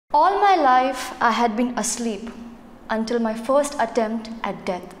All my life I had been asleep until my first attempt at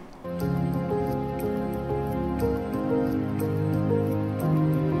death.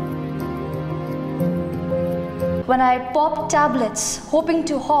 When I popped tablets, hoping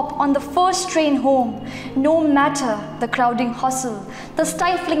to hop on the first train home, no matter the crowding hustle, the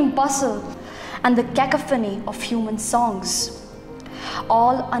stifling bustle, and the cacophony of human songs.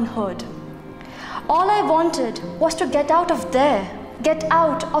 All unheard. All I wanted was to get out of there, get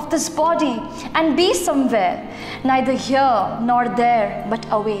out of this body and be somewhere, neither here nor there, but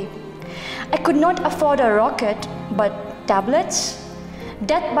away. I could not afford a rocket, but tablets?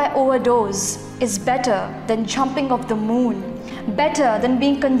 Death by overdose is better than jumping off the moon, better than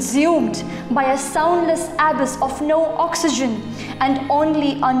being consumed by a soundless abyss of no oxygen and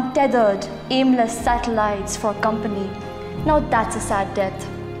only untethered, aimless satellites for company. Now that's a sad death.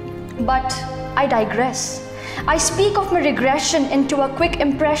 But I digress. I speak of my regression into a quick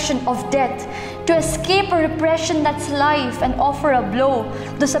impression of death, to escape a repression that's life and offer a blow,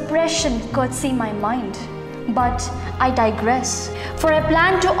 the suppression curtsy my mind. But I digress, for I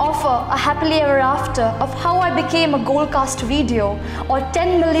plan to offer a happily ever after of how I became a Goldcast video, or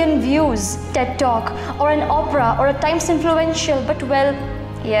 10 million views, TED Talk, or an opera, or a Times influential, but well,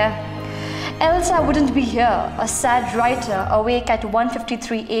 yeah. Else I wouldn't be here, a sad writer awake at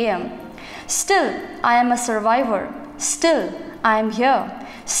 1:53 AM. Still, I am a survivor. Still, I am here.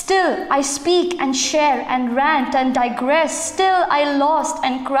 Still, I speak and share and rant and digress. Still, I lost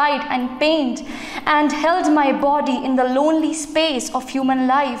and cried and pained and held my body in the lonely space of human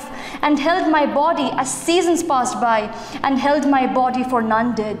life, and held my body as seasons passed by, and held my body for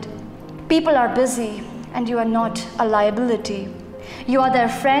none did. People are busy, and you are not a liability. You are their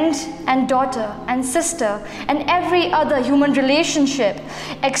friend and daughter and sister and every other human relationship,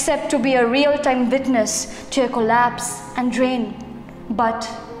 except to be a real-time witness to a collapse and drain. But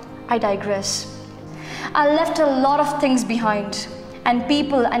I digress. I left a lot of things behind, and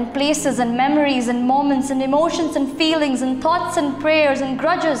people and places and memories and moments and emotions and feelings and thoughts and prayers and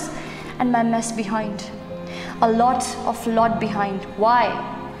grudges and my mess behind. A lot behind. Why?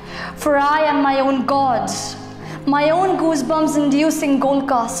 For I am my own god. My own goosebumps inducing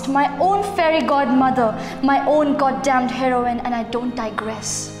Goldcast, my own fairy godmother, my own goddamned heroine, and I don't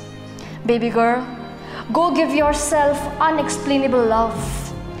digress. Baby girl, go give yourself unexplainable love,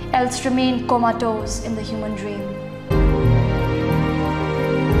 else remain comatose in the human dream.